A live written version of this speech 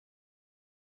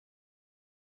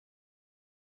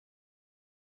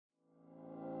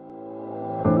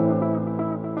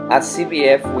At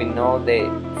CBF, we know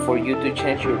that for you to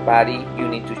change your body, you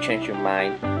need to change your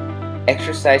mind.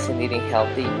 Exercise and eating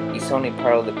healthy is only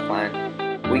part of the plan.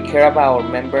 We care about our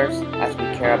members as we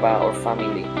care about our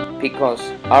family, because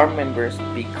our members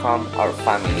become our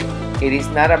family. It is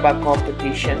not about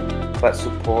competition, but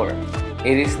support.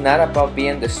 It is not about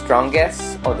being the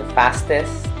strongest or the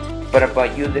fastest, but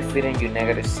about you defeating your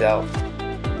negative self.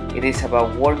 It is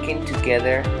about working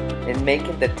together and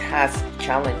making the task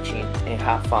challenging and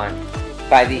have fun.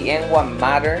 By the end, what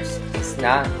matters is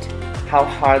not how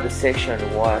hard the session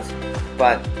was,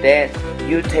 but that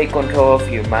you take control of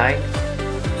your mind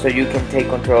so you can take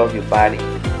control of your body.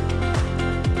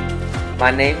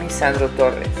 My name is Sandro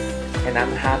Torres, and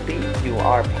I'm happy you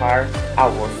are part of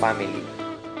our family.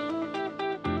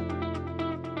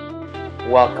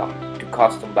 Welcome to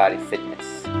Custom Body Fitness.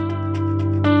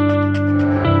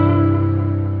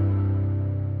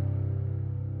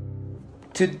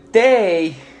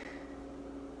 Today,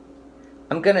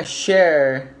 I'm gonna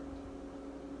share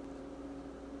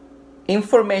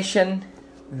information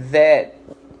that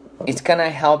is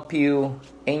gonna help you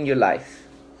in your life.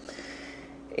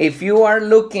 If you are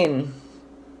looking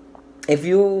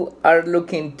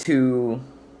to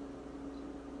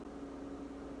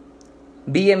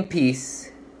be in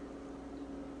peace,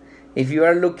 if you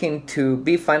are looking to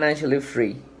be financially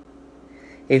free,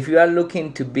 if you are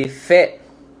looking to be fit,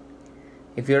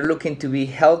 if you're looking to be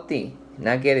healthy,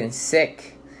 not getting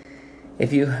sick,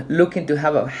 if you're looking to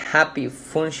have a happy,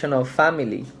 functional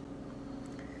family,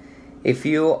 if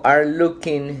you are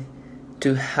looking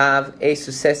to have a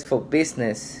successful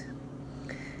business,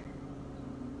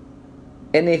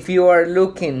 and if you are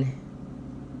looking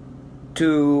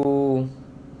to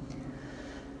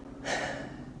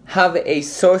have a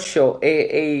successful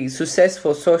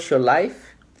social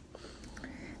life,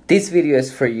 this video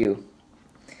is for you.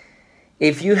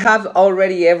 If you have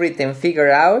already everything figured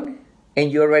out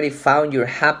and you already found your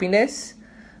happiness,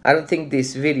 I don't think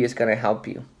this video is gonna help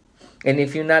you. And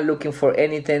if you're not looking for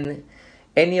anything,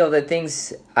 any of the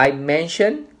things I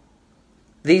mentioned,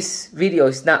 this video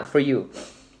is not for you.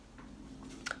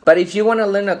 But if you want to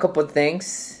learn a couple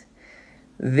things,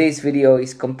 this video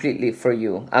is completely for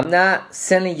you. I'm not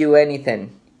selling you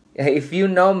anything. If you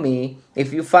know me,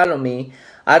 if you follow me,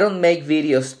 I don't make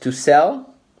videos to sell.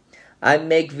 I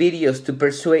make videos to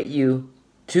persuade you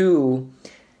to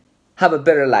have a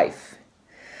better life.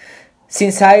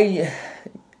 Since I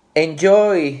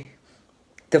enjoy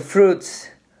the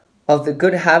fruits of the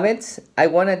good habits, I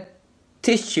want to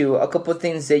teach you a couple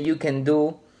things that you can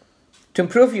do to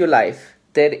improve your life,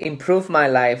 that improve my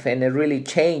life and it really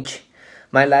changed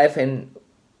my life and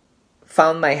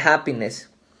found my happiness.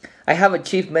 I have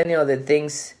achieved many of the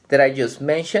things that I just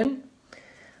mentioned,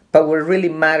 but what really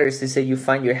matters is that you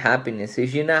find your happiness.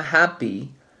 If you're not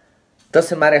happy,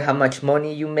 doesn't matter how much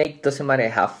money you make, doesn't matter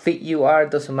how fit you are,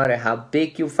 doesn't matter how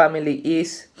big your family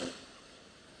is,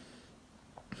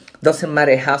 doesn't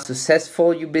matter how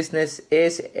successful your business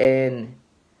is and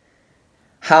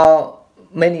how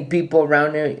many people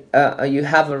around you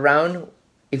have around.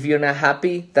 If you're not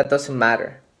happy, that doesn't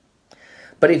matter.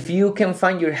 But if you can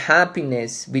find your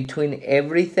happiness between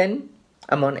everything,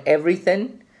 among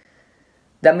everything,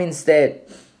 that means that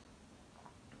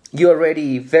you're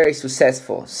already very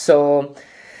successful. So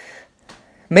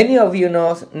many of you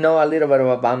know a little bit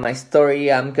about my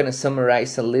story. I'm gonna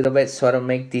summarize a little bit so I don't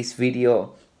make this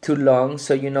video too long,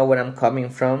 so you know where I'm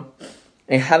coming from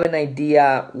and have an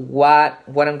idea what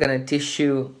I'm gonna teach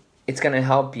you. It's gonna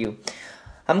help you.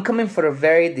 I'm coming from a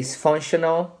very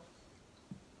dysfunctional,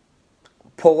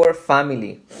 poor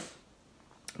family.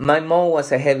 My mom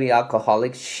was a heavy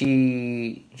alcoholic.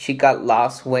 She got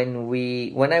lost when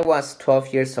I was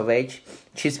 12 years of age.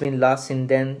 She's been lost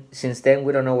since then.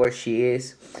 We don't know where she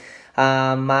is.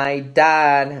 My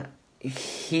dad,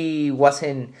 he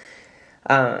wasn't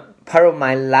part of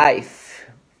my life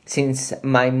since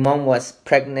my mom was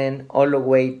pregnant all the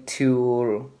way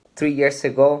to 3 years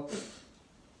ago,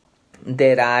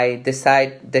 that I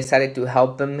decided to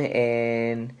help him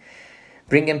and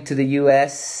bring him to the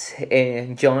U.S.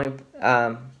 and join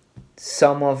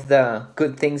some of the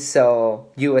good things. So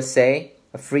USA,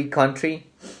 a free country.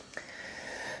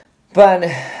 But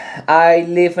I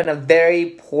live in a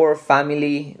very poor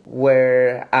family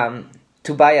where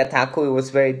to buy a taco, it was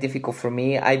very difficult for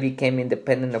me. I became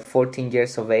independent at 14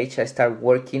 years of age. I started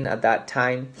working at that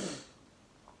time.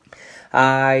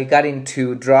 I got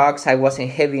into drugs. I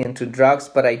wasn't heavy into drugs,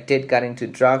 but I did get into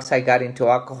drugs. I got into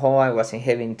alcohol. I wasn't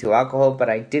heavy into alcohol, but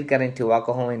I did get into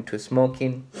alcohol, into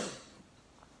smoking.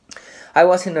 I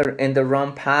was in the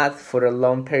wrong path for a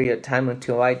long period of time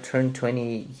until I turned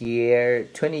 20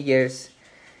 years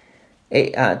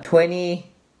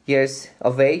 20 years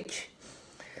of age.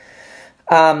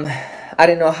 I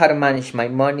didn't know how to manage my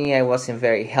money. I wasn't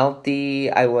very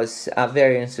healthy. I was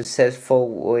very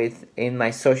unsuccessful in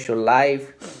my social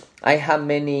life. I had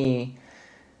many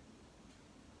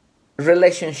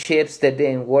relationships that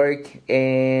didn't work,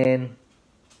 and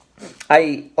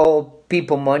I owe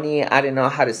people money. I didn't know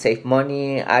how to save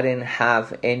money. I didn't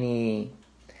have any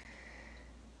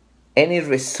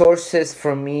resources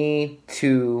for me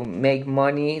to make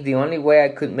money. The only way I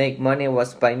could make money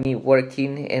was by me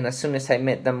working, and as soon as I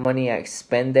made the money, I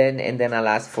spend it, and then I'll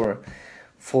ask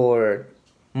for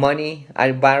money.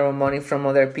 I borrow money from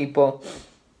other people.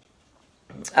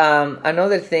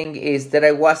 Another thing is that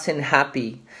I wasn't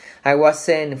happy. I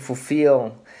wasn't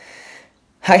fulfilled.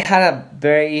 I had a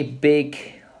very big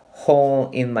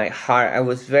hole in my heart. I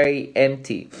was very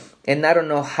empty. And I don't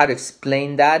know how to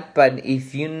explain that, but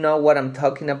if you know what I'm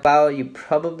talking about, you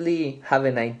probably have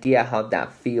an idea how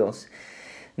that feels.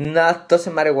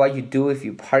 Doesn't matter what you do, if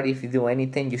you party, if you do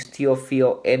anything, you still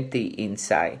feel empty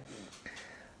inside.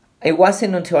 It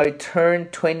wasn't until I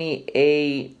turned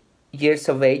 28 years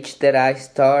of age that I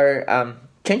started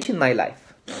changing my life.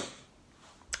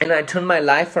 And I turned my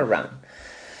life around.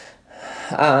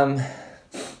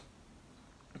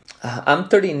 I'm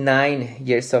 39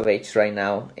 years of age right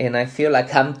now, and I feel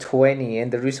like I'm 20.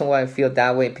 And the reason why I feel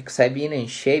that way, because I've been in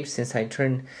shape since I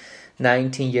turned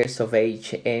 19 years of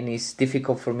age, and it's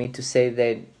difficult for me to say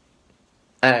that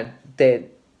I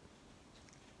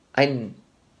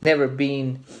never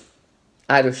been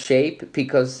out of shape,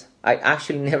 because I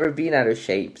actually never been out of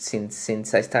shape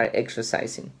since I started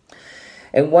exercising.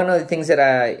 And one of the things that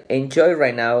I enjoy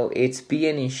right now is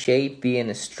being in shape,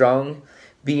 being strong,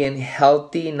 being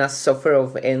healthy, not suffer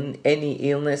of any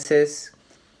illnesses.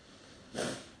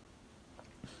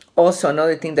 Also,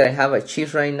 another thing that I have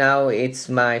achieved right now, it's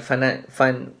my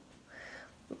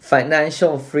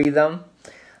financial freedom.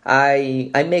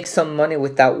 I make some money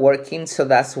without working, so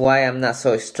that's why I'm not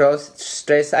so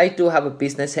stressed. I do have a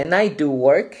business and I do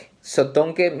work, so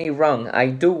don't get me wrong,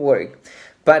 I do work,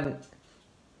 but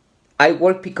I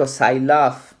work because I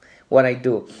love what I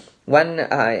do.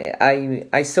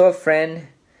 I saw a friend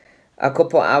a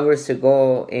couple hours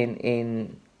ago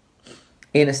in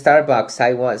a Starbucks.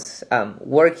 I was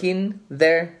working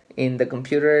there in the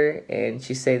computer, and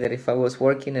she said that if I was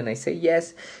working, and I said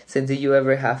yes. Said, do you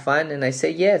ever have fun? And I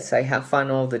say yes, I have fun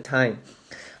all the time.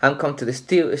 I'm come to the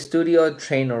studio,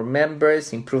 train our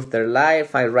members, improve their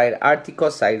life. I write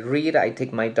articles, I read, I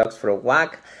take my dogs for a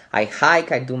walk, I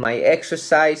hike, I do my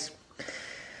exercise.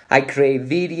 I create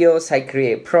videos, I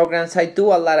create programs, I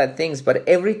do a lot of things, but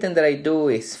everything that I do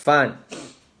is fun.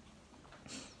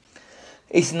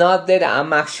 It's not that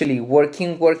I'm actually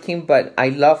working, but I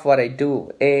love what I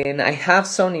do. And I have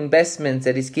some investments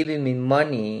that is giving me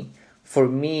money for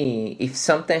me. If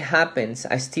something happens,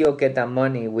 I still get that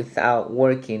money without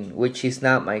working, which is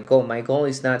not my goal. My goal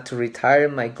is not to retire.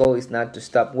 My goal is not to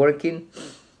stop working.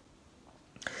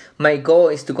 My goal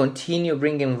is to continue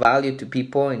bringing value to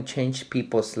people and change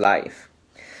people's life.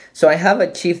 So I have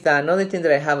achieved that. Another thing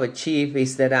that I have achieved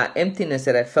is that emptiness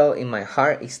that I felt in my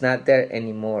heart is not there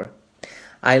anymore.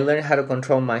 I learned how to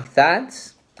control my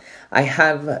thoughts. I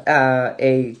have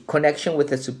a connection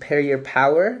with a superior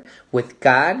power, with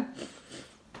God.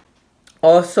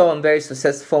 Also, I'm very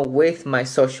successful with my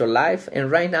social life.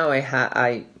 And right now I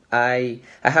have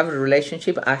a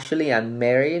relationship. Actually, I'm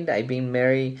married. I've been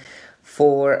married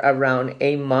for around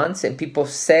 8 months, and people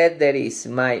said that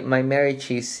my marriage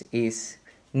is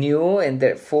new, and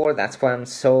therefore that's why I'm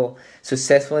so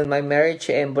successful in my marriage.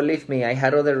 And believe me, I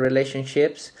had other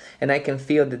relationships, and I can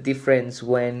feel the difference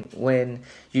when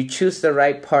you choose the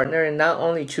right partner. And not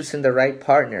only choosing the right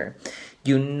partner,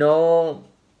 you know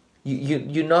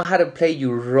how to play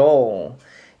your role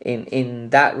in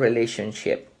that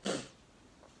relationship.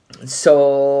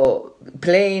 So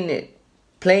knowing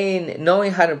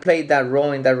how to play that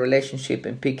role in that relationship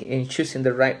and choosing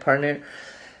the right partner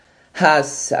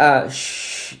has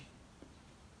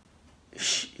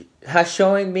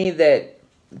shown me that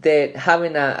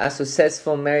having a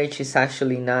successful marriage is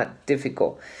actually not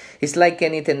difficult. It's like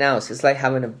anything else. It's like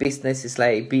having a business. It's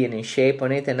like being in shape.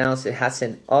 On anything else, it has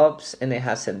an ups and it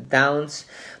has an downs.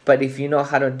 But if you know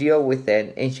how to deal with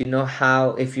it, and you know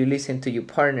how, if you listen to your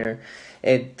partner,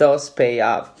 it does pay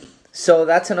off. So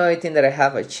that's another thing that I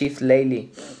have achieved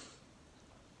lately.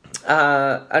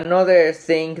 Another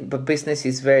thing, but business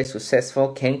is very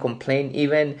successful, can't complain.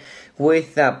 Even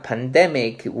with the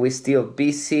pandemic, we're still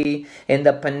busy. In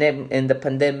the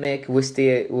pandemic, we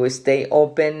stay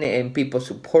open, and people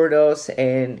support us,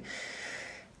 and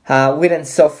we didn't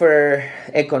suffer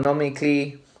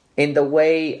economically. in the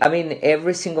way, I mean,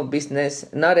 every single business,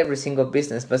 not every single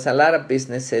business, but a lot of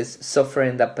businesses suffer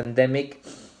in the pandemic,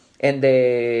 and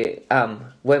they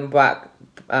went back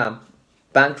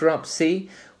bankruptcy.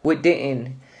 We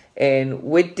didn't, and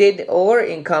we did, our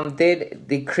income did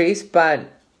decrease, but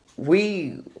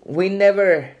we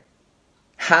never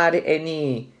had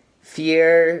any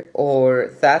fear or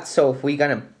thought. So if we're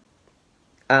gonna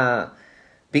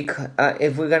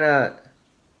if we're gonna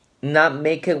not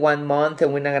make it 1 month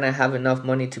and we're not gonna have enough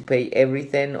money to pay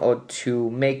everything or to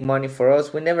make money for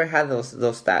us, we never had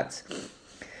those thoughts.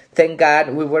 Thank God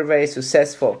we were very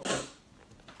successful.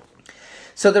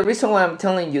 So the reason why I'm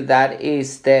telling you that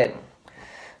is that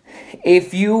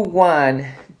if you want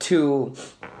to,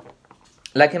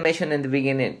 like I mentioned in the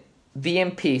beginning, be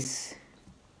in peace,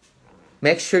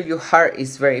 make sure your heart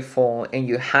is very full and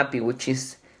you're happy, which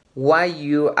is why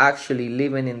you actually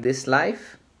living in this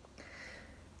life.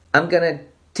 I'm gonna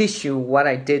teach you what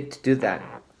I did to do that.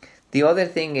 The other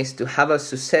thing is to have a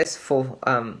successful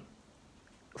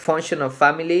functional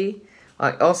family.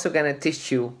 I'm also gonna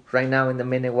teach you right now in a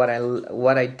minute what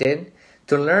I did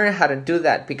to learn how to do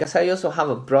that, because I also have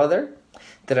a brother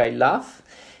that I love,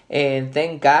 and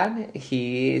thank God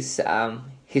he's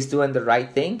doing the right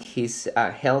thing. He's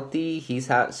healthy. He's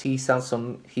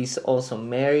also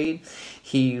married.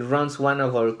 He runs one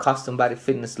of our custom body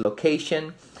fitness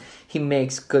location. He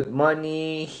makes good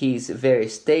money. He's very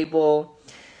stable,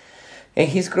 and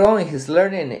he's growing. He's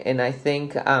learning, and I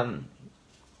think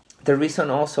the reason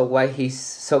also why he's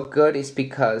so good is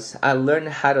because I learned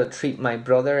how to treat my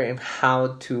brother and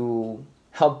how to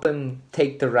help him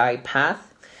take the right path.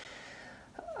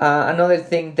 Another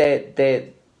thing that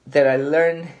I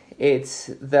learned, it's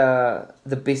the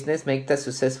business, make the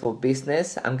successful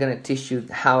business. I'm gonna teach you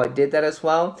how I did that as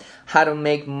well, how to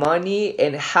make money,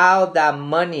 and how that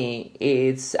money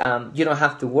is you don't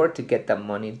have to work to get that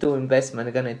money. Do investment.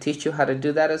 I'm gonna teach you how to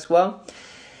do that as well,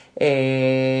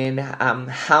 and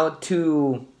how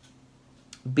to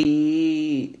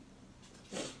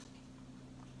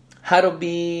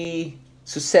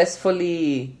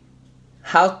successfully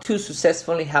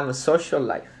have a social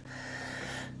life,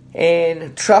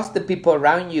 and trust the people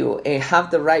around you and have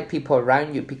the right people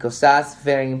around you, because that's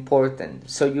very important.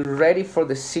 So you're ready for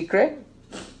the secret?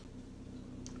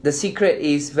 The secret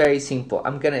is very simple.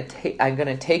 I'm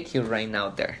gonna take you right now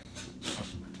there.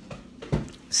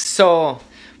 So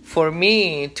for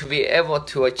me to be able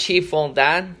to achieve all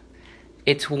that,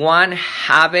 it's one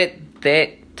habit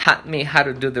that taught me how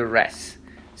to do the rest.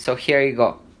 So here you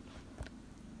go.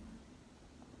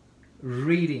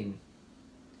 Reading.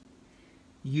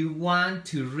 You want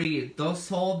to read.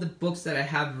 Those all the books that I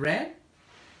have read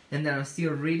and that I'm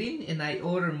still reading, and I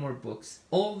order more books.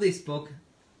 All this book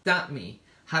taught me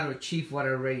how to achieve what I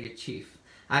already achieved.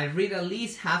 I read at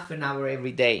least half an hour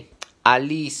every day. At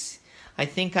least. I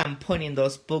think I'm putting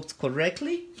those books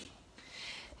correctly.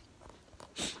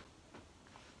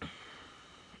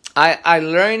 I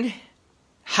learned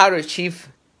how to achieve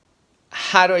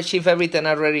everything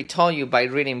I already told you by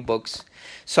reading books.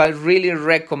 So I really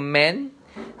recommend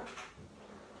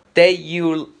that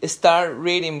you start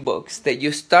reading books, that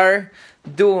you start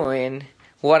doing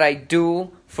what I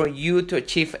do for you to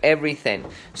achieve everything.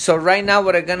 So right now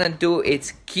what I'm gonna do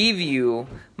is give you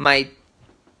my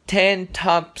 10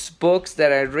 top books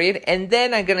that I read, and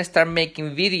then I'm gonna start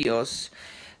making videos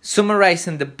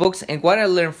summarizing the books and what I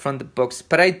learned from the books.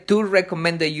 But I do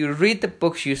recommend that you read the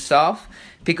books yourself,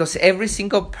 because every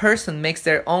single person makes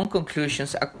their own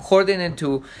conclusions according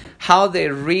to how they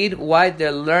read, what they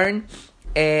learn,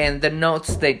 and the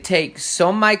notes they take.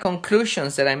 So my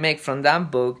conclusions that I make from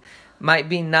that book might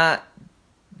be not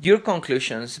your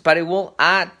conclusions, but it will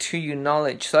add to your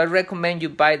knowledge. So I recommend you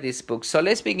buy this book. So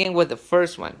let's begin with the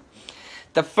first one.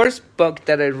 The first book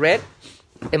that I read,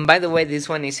 and by the way, this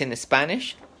one is in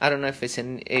Spanish. I don't know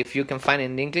if you can find it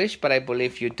in English, but I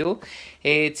believe you do.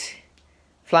 It's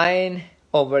Flying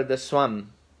Over the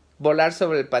Swamp, Volar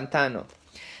sobre el Pantano.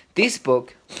 This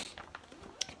book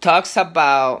talks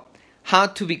about how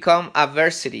to become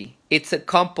adversity. It's a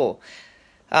couple.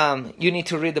 You need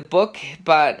to read the book,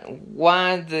 but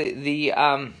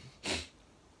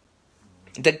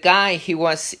the guy, he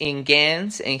was in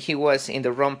gangs and he was in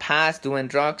the wrong path, doing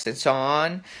drugs and so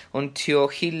on, until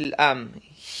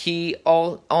he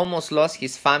almost lost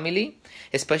his family,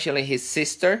 especially his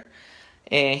sister.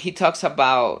 And he talks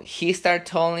about, he started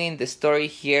telling the story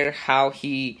here how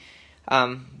he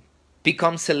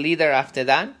becomes a leader after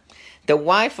that. The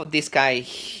wife of this guy,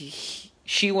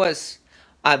 she was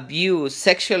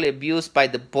sexually abused by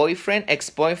the boyfriend,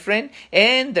 ex-boyfriend,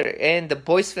 and the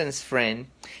boyfriend's friend.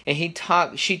 And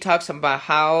she talks about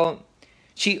how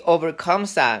she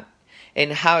overcomes that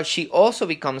and how she also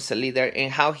becomes a leader,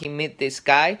 and how he met this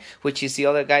guy, which is the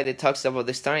other guy that talks about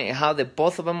the story, and how the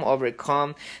both of them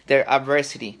overcome their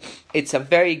adversity. It's a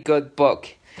very good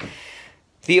book.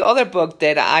 The other book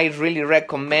that I really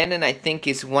recommend, and I think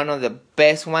is one of the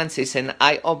best ones, is an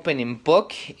eye-opening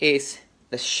book, is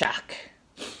The Shack.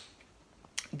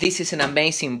 This is an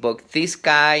amazing book. This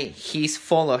guy, he's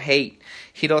full of hate.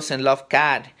 He doesn't love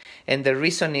God. And the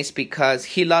reason is because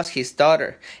he lost his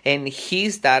daughter, and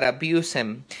his dad abused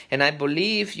him. And I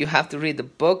believe you have to read the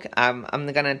book. I'm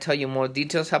not going to tell you more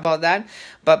details about that.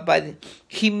 But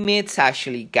he meets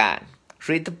actually God.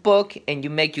 Read the book and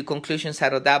you make your conclusions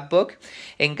out of that book.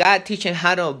 And God teaches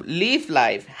how to live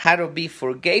life, how to be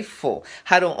forgiveful,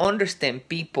 how to understand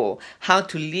people, how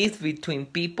to live between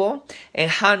people,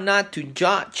 and how not to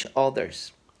judge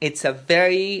others. It's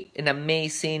an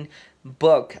amazing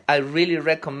book. I really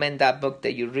recommend that book,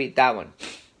 that you read that one.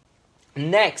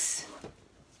 Next,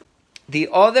 the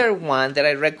other one that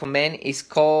I recommend is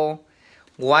called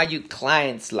Why Your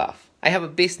Clients Love. I have a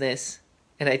business,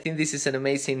 and I think this is an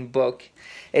amazing book.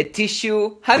 It teaches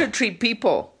you how to treat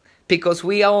people, because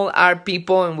we all are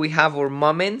people and we have our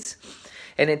moments.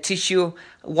 And it teaches you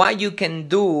what you can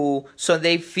do so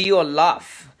they feel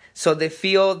love, so they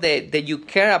feel that you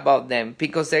care about them.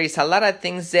 Because there is a lot of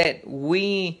things that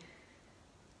we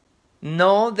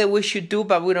know that we should do,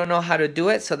 but we don't know how to do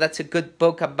it. So that's a good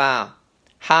book about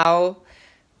how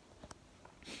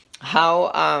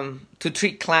to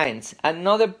treat clients.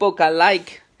 Another book I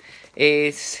like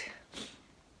is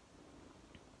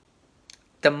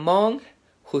The Monk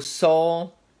Who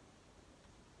Sold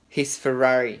His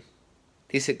Ferrari.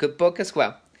 This is a good book as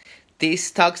well.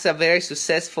 This talks a very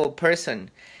successful person.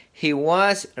 He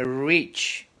was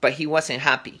rich, but he wasn't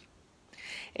happy.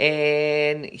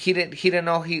 And he didn't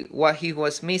know what he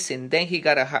was missing. Then he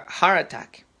got a heart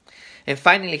attack. And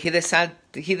finally he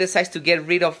decides to get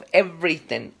rid of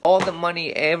everything, all the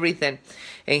money, everything.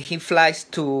 And he flies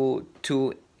to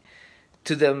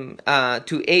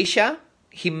Asia.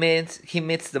 He meets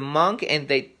the monk, and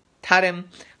they taught him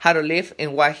how to live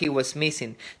and what he was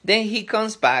missing. Then he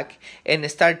comes back and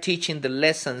starts teaching the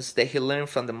lessons that he learned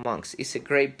from the monks. It's a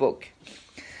great book.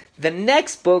 The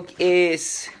next book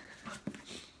is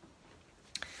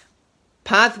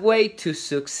Pathway to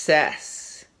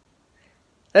Success.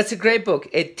 That's a great book.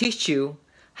 It teaches you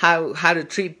how to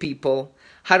treat people,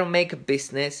 how to make a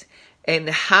business, and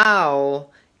how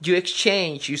you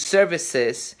exchange your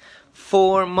services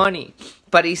for money.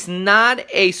 But it's not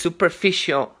a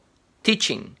superficial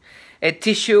teaching. It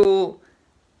teaches you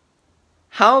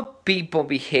how people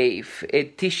behave.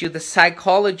 It teaches you the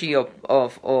psychology of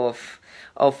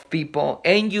people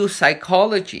and your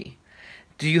psychology.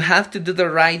 Do you have to do the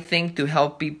right thing to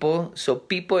help people, so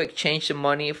people exchange the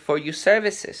money for your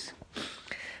services?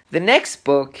 The next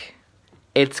book,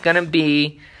 it's gonna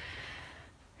be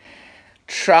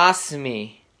Trust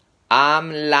Me,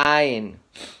 I'm Lying.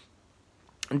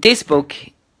 This book,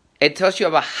 it tells you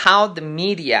about how the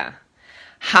media,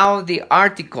 how the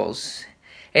articles,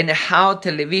 and how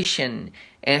television,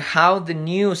 and how the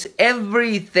news,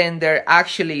 everything, they're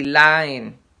actually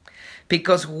lying.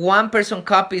 Because one person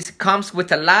comes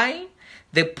with a lie,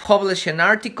 they publish an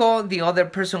article, the other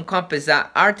person copies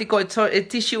that article. It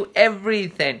teaches you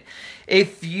everything.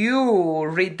 If you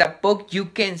read that book, you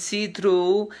can see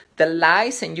through the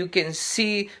lies, and you can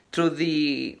see through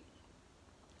the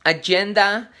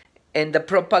agenda and the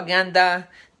propaganda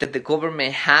that the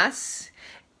government has,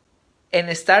 and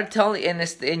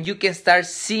and you can start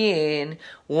seeing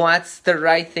what's the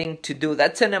right thing to do.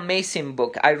 That's an amazing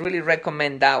book. I really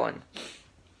recommend that one.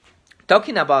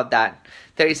 Talking about that,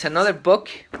 there is another book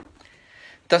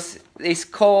it's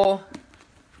called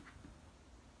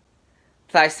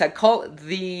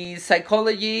The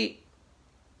Psychology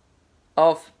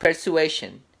of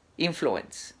Persuasion,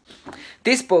 Influence.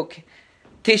 This book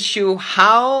teaches you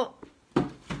how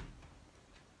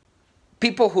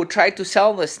people who try to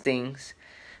sell these things,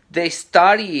 they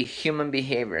study human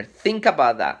behavior. Think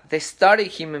about that. They study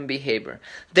human behavior.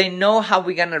 They know how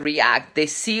we're going to react. They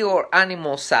see our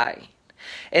animal side.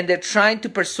 And they're trying to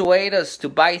persuade us to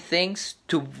buy things,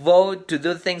 to vote, to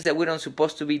do things that we don't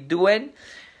supposed to be doing,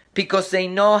 because they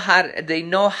know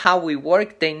how we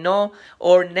work. They know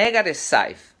our negative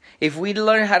side. If we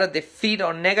learn how to defeat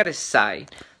our negative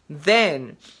side,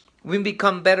 then we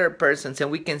become better persons,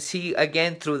 and we can see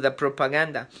again through the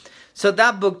propaganda. So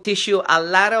that book teaches you a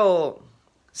lot of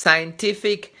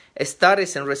scientific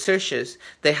studies and researches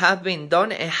that have been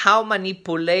done, and how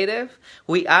manipulative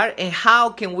we are, and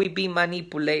how can we be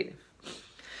manipulative.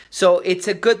 So it's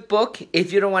a good book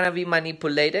if you don't want to be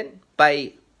manipulated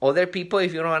by other people,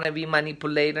 if you don't want to be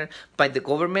manipulated by the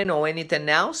government or anything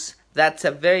else, that's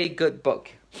a very good book.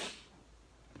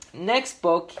 Next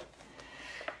book,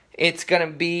 it's going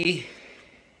to be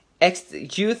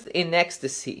Youth in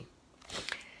Ecstasy.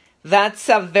 That's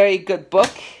a very good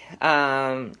book.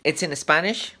 It's in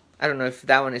Spanish. I don't know if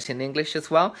that one is in English as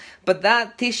well. But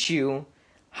that teaches you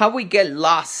how we get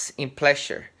lost in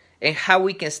pleasure and how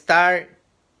we can start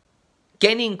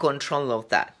gaining control of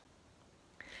that.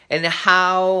 And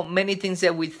how many things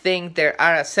that we think that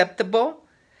are acceptable,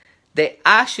 they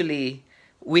actually,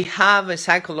 we have a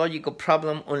psychological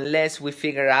problem unless we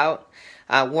figure out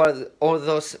what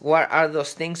are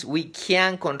those things we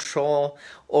can control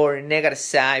or negative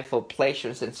side for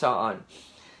pleasures and so on.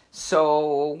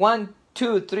 So 1,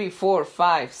 2, 3, 4,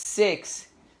 5, 6,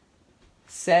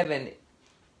 7,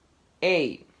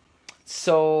 8.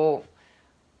 So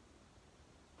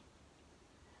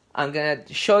I'm gonna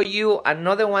show you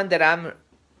another one that I'm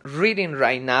reading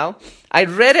right now. I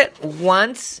read it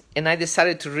once and I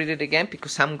decided to read it again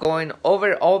because I'm going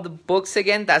over all the books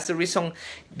again. That's the reason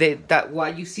that why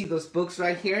you see those books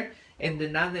right here and they're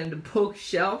not in the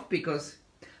bookshelf, because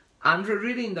I'm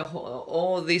rereading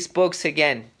all these books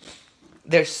again.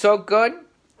 They're so good.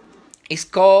 It's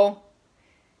called,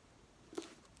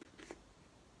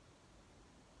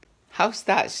 how's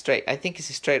that straight? I think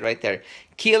it's straight right there.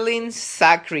 Killing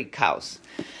Sacred Cows.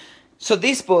 So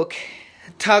this book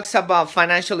talks about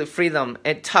financial freedom.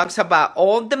 It talks about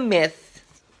all the myth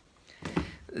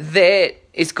that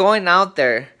is going out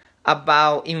there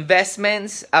about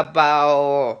investments,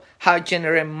 about how to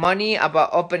generate money, about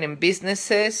opening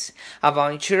businesses,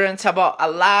 about insurance, about a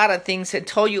lot of things. It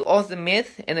told you all the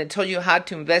myth, and it told you how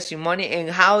to invest your money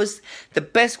and how is the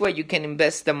best way you can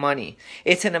invest the money.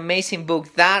 It's an amazing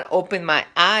book that opened my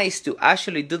eyes to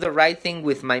actually do the right thing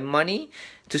with my money,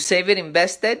 to save it,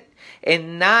 invest it,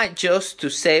 and not just to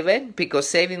save it, because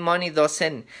saving money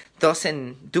doesn't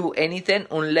do anything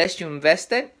unless you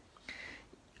invest it.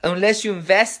 Unless you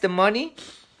invest the money.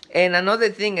 And another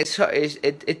thing is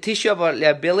it teaches you about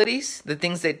liabilities, the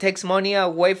things that takes money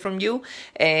away from you,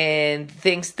 and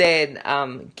things that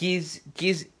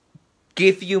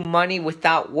give you money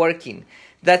without working.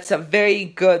 That's a very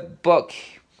good book.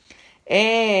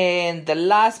 And the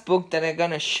last book that I'm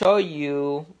gonna show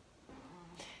you,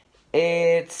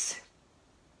 it's,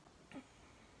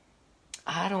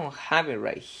 I don't have it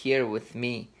right here with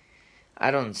me. I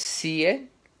don't see it.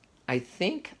 I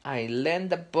think I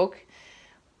lent the book.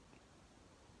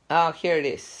 Oh, here it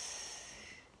is.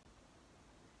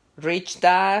 Rich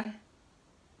Dad.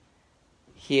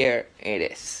 Here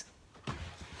it is.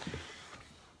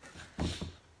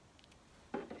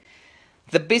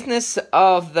 The Business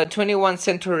of the 21st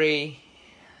Century.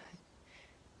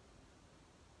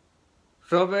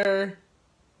 Robert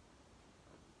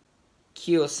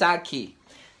Kiyosaki.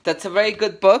 That's a very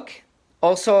good book.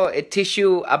 Also, it teaches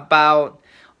you about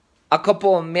a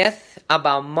couple of myths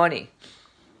about money.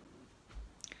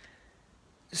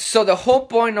 So the whole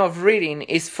point of reading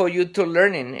is for you to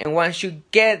learn it. And once you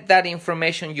get that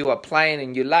information, you apply it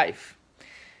in your life.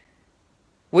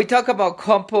 We talk about a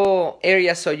couple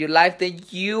areas of your life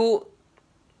that you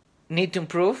need to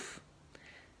improve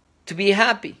to be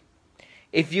happy.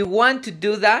 If you want to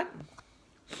do that,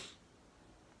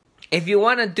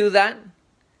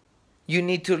 you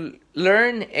need to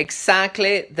learn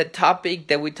exactly the topic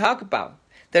that we talk about.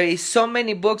 There is so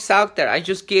many books out there. I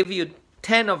just gave you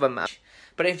 10 of them.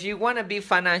 But if you want to be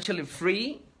financially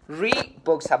free, read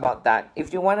books about that.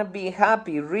 If you want to be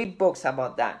happy, read books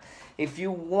about that. If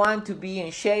you want to be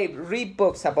in shape, read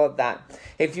books about that.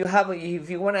 If you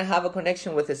want to have a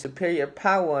connection with a superior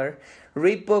power,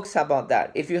 read books about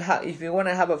that. If you want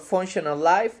to have a functional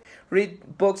life,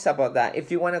 read books about that.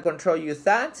 If you want to control your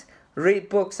thoughts, read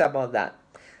books about that.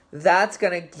 That's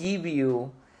gonna give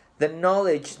you the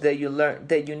knowledge that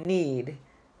you need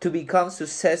to become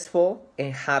successful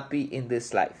and happy in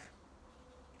this life.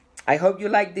 I hope you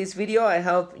like this video. I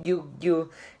hope you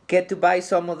get to buy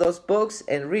some of those books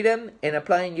and read them and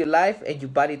apply in your life and your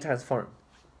body transform.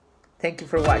 Thank you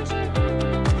for watching.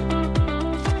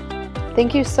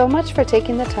 Thank you so much for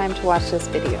taking the time to watch this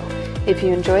video. If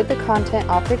you enjoyed the content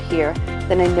offered here,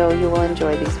 then I know you will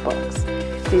enjoy these books.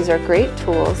 These are great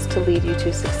tools to lead you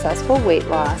to successful weight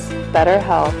loss, better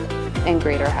health, and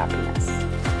greater happiness.